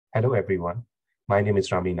Hello, everyone. My name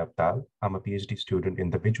is Rameen Abdal. I'm a PhD student in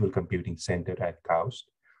the Visual Computing Center at KAUST.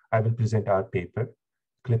 I will present our paper,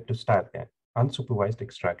 CLIP2StyleGAN, Unsupervised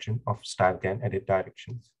Extraction of StyleGAN Edit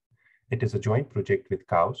Directions. It is a joint project with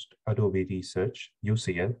KAUST, Adobe Research,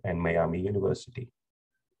 UCL, and Miami University.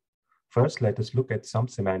 First, let us look at some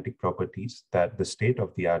semantic properties that the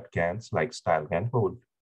state-of-the-art GANs like StyleGAN hold.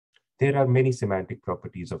 There are many semantic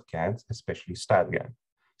properties of GANs, especially StyleGAN.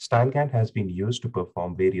 StyleGAN has been used to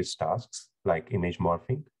perform various tasks like image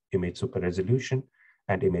morphing, image super resolution,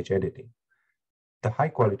 and image editing. The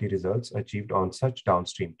high-quality results achieved on such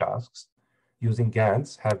downstream tasks using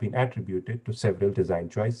GANs have been attributed to several design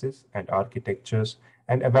choices and architectures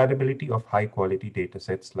and availability of high-quality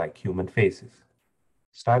datasets like human faces.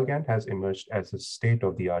 StyleGAN has emerged as a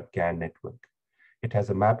state-of-the-art GAN network. It has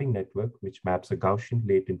a mapping network which maps a Gaussian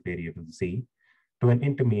latent variable Z to an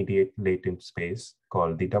intermediate latent space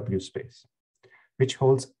called the W space, which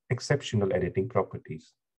holds exceptional editing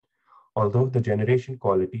properties. Although the generation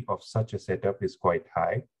quality of such a setup is quite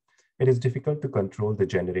high, it is difficult to control the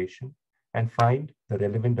generation and find the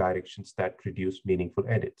relevant directions that produce meaningful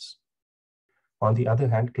edits. On the other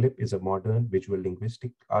hand, CLIP is a modern visual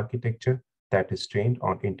linguistic architecture that is trained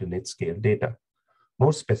on internet scale data.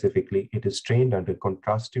 More specifically, it is trained under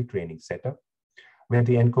contrastive training setup, where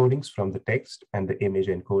the encodings from the text and the image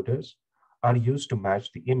encoders are used to match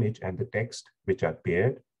the image and the text, which are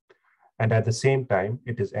paired. And at the same time,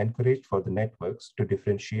 it is encouraged for the networks to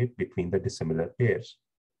differentiate between the dissimilar pairs.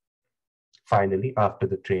 Finally, after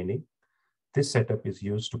the training, this setup is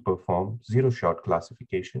used to perform zero-shot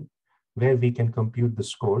classification, where we can compute the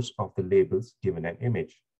scores of the labels given an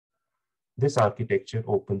image. This architecture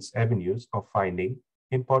opens avenues of finding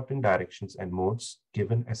important directions and modes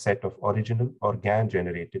given a set of original or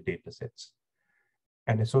GAN-generated datasets.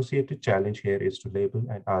 An associated challenge here is to label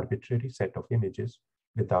an arbitrary set of images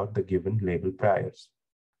without the given label priors.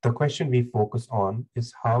 The question we focus on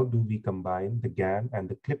is how do we combine the GAN and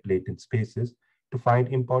the CLIP latent spaces to find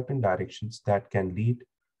important directions that can lead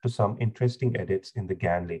to some interesting edits in the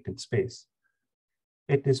GAN latent space.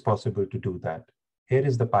 It is possible to do that. Here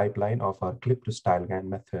is the pipeline of our CLIP2StyleGAN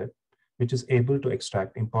method, which is able to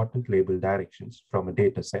extract important label directions from a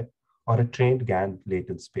dataset or a trained GAN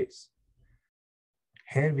latent space.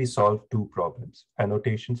 Here we solve two problems,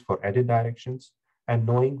 annotations for edit directions and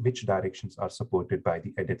knowing which directions are supported by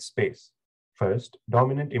the edit space. First,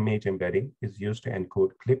 dominant image embedding is used to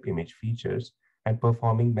encode CLIP image features and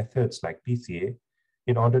performing methods like PCA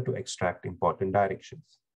in order to extract important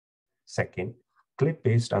directions. Second,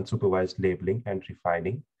 CLIP-based unsupervised labeling and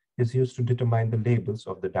refining is used to determine the labels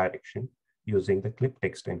of the direction using the CLIP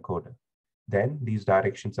text encoder. Then these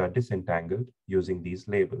directions are disentangled using these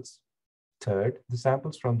labels. Third, the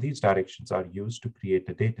samples from these directions are used to create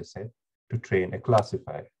a dataset to train a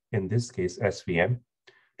classifier, in this case SVM,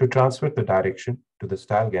 to transfer the direction to the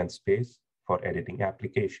StyleGAN space for editing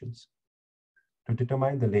applications. To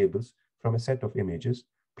determine the labels from a set of images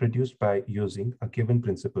produced by using a given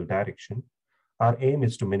principal direction, our aim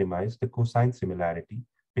is to minimize the cosine similarity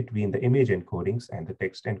between the image encodings and the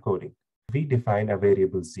text encoding. We define a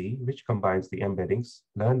variable Z, which combines the embeddings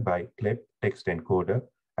learned by CLIP text encoder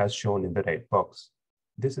as shown in the red box.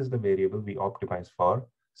 This is the variable we optimize for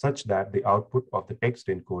such that the output of the text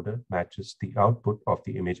encoder matches the output of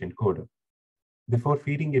the image encoder. Before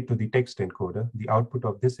feeding it to the text encoder, the output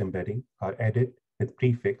of this embedding are added with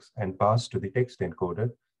prefix and passed to the text encoder,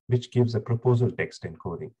 which gives a proposal text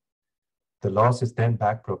encoding. The loss is then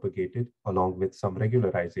backpropagated along with some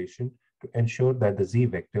regularization to ensure that the Z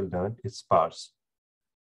vector learned is sparse.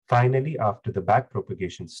 Finally, after the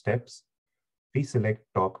backpropagation steps, we select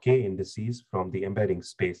top K indices from the embedding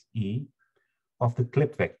space E of the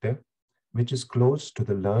CLIP vector, which is close to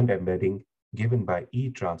the learned embedding given by E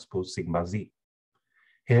transpose sigma Z.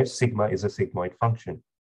 Here, sigma is a sigmoid function.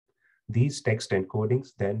 These text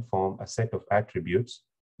encodings then form a set of attributes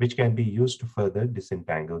which can be used to further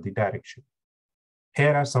disentangle the direction.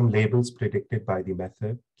 Here are some labels predicted by the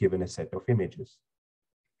method given a set of images.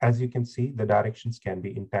 As you can see, the directions can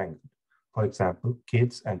be entangled. For example,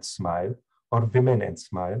 kids and smile or women and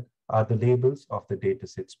smile are the labels of the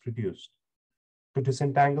datasets produced. To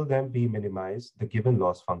disentangle them, we minimize the given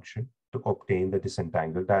loss function to obtain the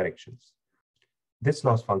disentangled directions. This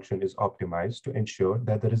loss function is optimized to ensure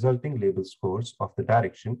that the resulting label scores of the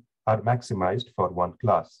direction are maximized for one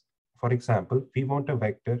class. For example, we want a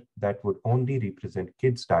vector that would only represent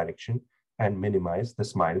kids' direction and minimize the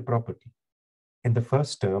smile property. In the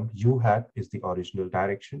first term, U hat is the original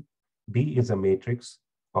direction. B is a matrix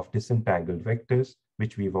of disentangled vectors,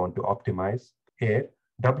 which we want to optimize. Here,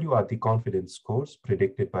 W are the confidence scores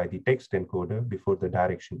predicted by the text encoder before the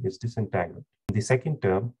direction is disentangled. In the second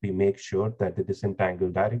term, we make sure that the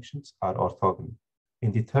disentangled directions are orthogonal.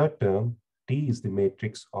 In the third term, T is the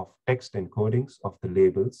matrix of text encodings of the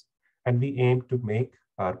labels, and we aim to make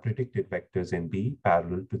our predicted vectors in B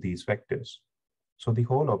parallel to these vectors. So the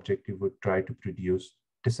whole objective would try to produce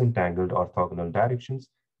disentangled orthogonal directions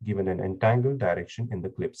given an entangled direction in the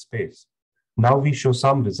CLIP space. Now we show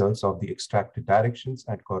some results of the extracted directions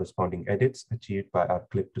and corresponding edits achieved by our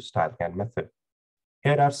CLIP2StyleGAN method.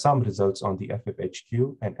 Here are some results on the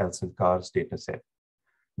FFHQ and Elson cars dataset.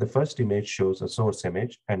 The first image shows a source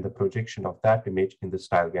image and the projection of that image in the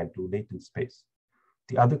StyleGAN2 latent space.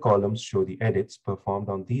 The other columns show the edits performed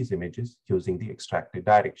on these images using the extracted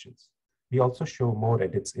directions. We also show more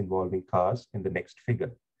edits involving cars in the next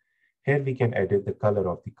figure. Here we can edit the color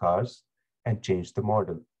of the cars and change the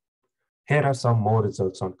model. Here are some more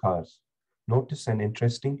results on cars. Notice an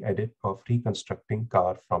interesting edit of reconstructing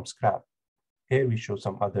car from scrap. Here we show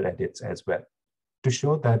some other edits as well. To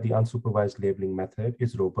show that the unsupervised labeling method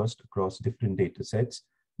is robust across different datasets,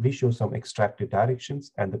 we show some extracted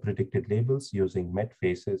directions and the predicted labels using Met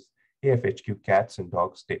Faces, AFHQ cats and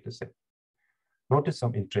dogs dataset. Notice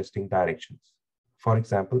some interesting directions. For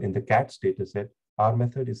example, in the cats dataset, our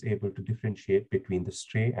method is able to differentiate between the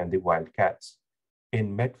stray and the wild cats.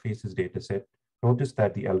 In Met Faces dataset, notice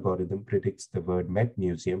that the algorithm predicts the word Met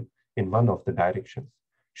Museum in one of the directions,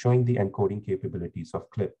 showing the encoding capabilities of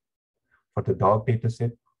CLIP. For the dog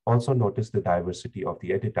dataset, also notice the diversity of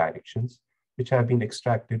the edit directions, which have been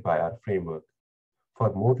extracted by our framework.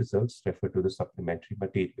 For more results, refer to the supplementary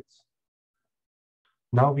materials.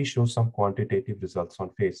 Now we show some quantitative results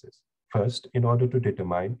on faces. First, in order to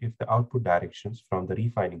determine if the output directions from the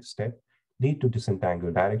refining step lead to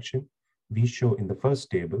disentangled direction, we show in the first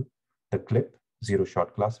table the CLIP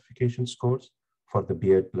zero-shot classification scores for the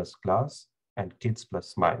beard plus glass and kids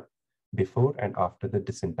plus smile before and after the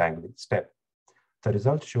disentangling step. The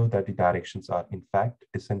results show that the directions are in fact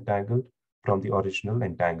disentangled from the original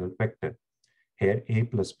entangled vector. Here A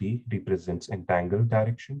plus B represents entangled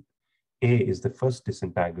direction, A is the first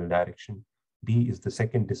disentangled direction, B is the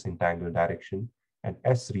second disentangled direction, and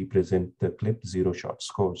S represent the CLIP zero-shot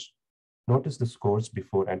scores. Notice the scores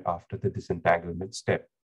before and after the disentanglement step.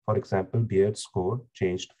 For example, beard score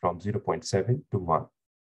changed from 0.7 to 1.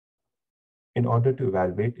 In order to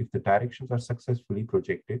evaluate if the directions are successfully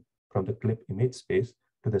projected from the CLIP image space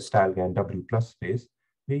to the StyleGAN W plus space,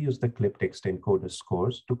 we use the CLIP text encoder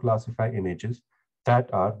scores to classify images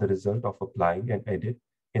that are the result of applying an edit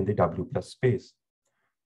in the W plus space.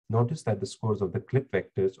 Notice that the scores of the CLIP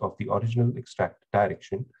vectors of the original extracted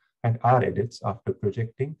direction and our edits after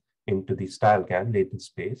projecting into the StyleGAN latent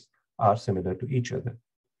space are similar to each other.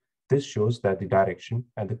 This shows that the direction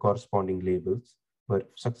and the corresponding labels were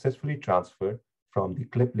successfully transferred from the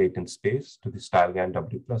CLIP latent space to the StyleGAN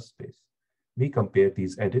W plus space. We compare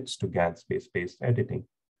these edits to GAN space-based editing.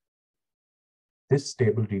 This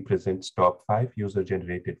table represents top 5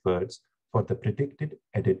 user-generated words for the predicted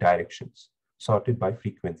edit directions, sorted by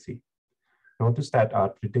frequency. Notice that our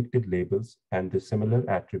predicted labels and the similar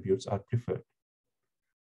attributes are preferred.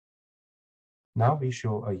 Now we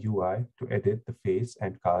show a UI to edit the face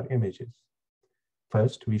and car images.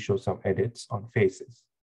 First, we show some edits on faces.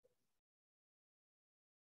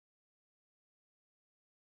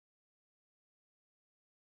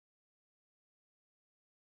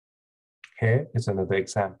 Here is another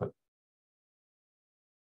example.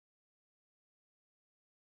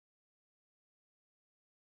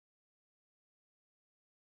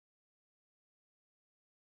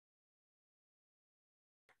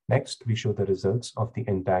 Next, we show the results of the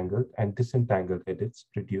entangled and disentangled edits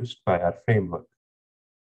produced by our framework.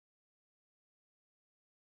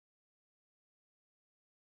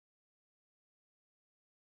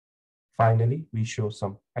 Finally, we show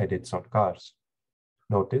some edits on cars.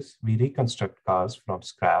 Notice we reconstruct cars from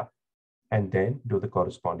scrap and then do the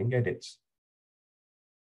corresponding edits.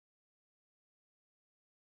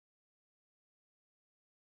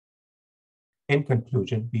 In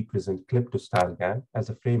conclusion, we present CLIP2StyleGAN as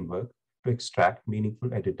a framework to extract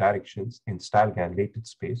meaningful edit directions in StyleGAN latent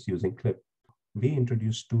space using CLIP. We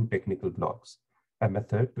introduced 2 technical blocks, a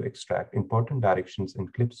method to extract important directions in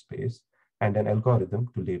CLIP space and an algorithm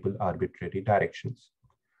to label arbitrary directions.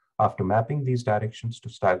 After mapping these directions to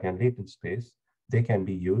StyleGAN latent space, they can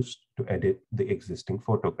be used to edit the existing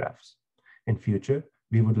photographs. In future,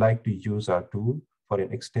 we would like to use our tool for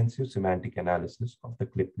an extensive semantic analysis of the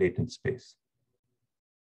CLIP latent space.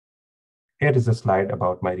 Here is a slide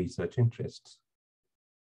about my research interests.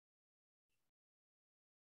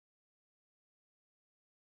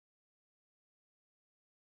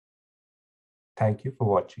 Thank you for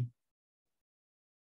watching.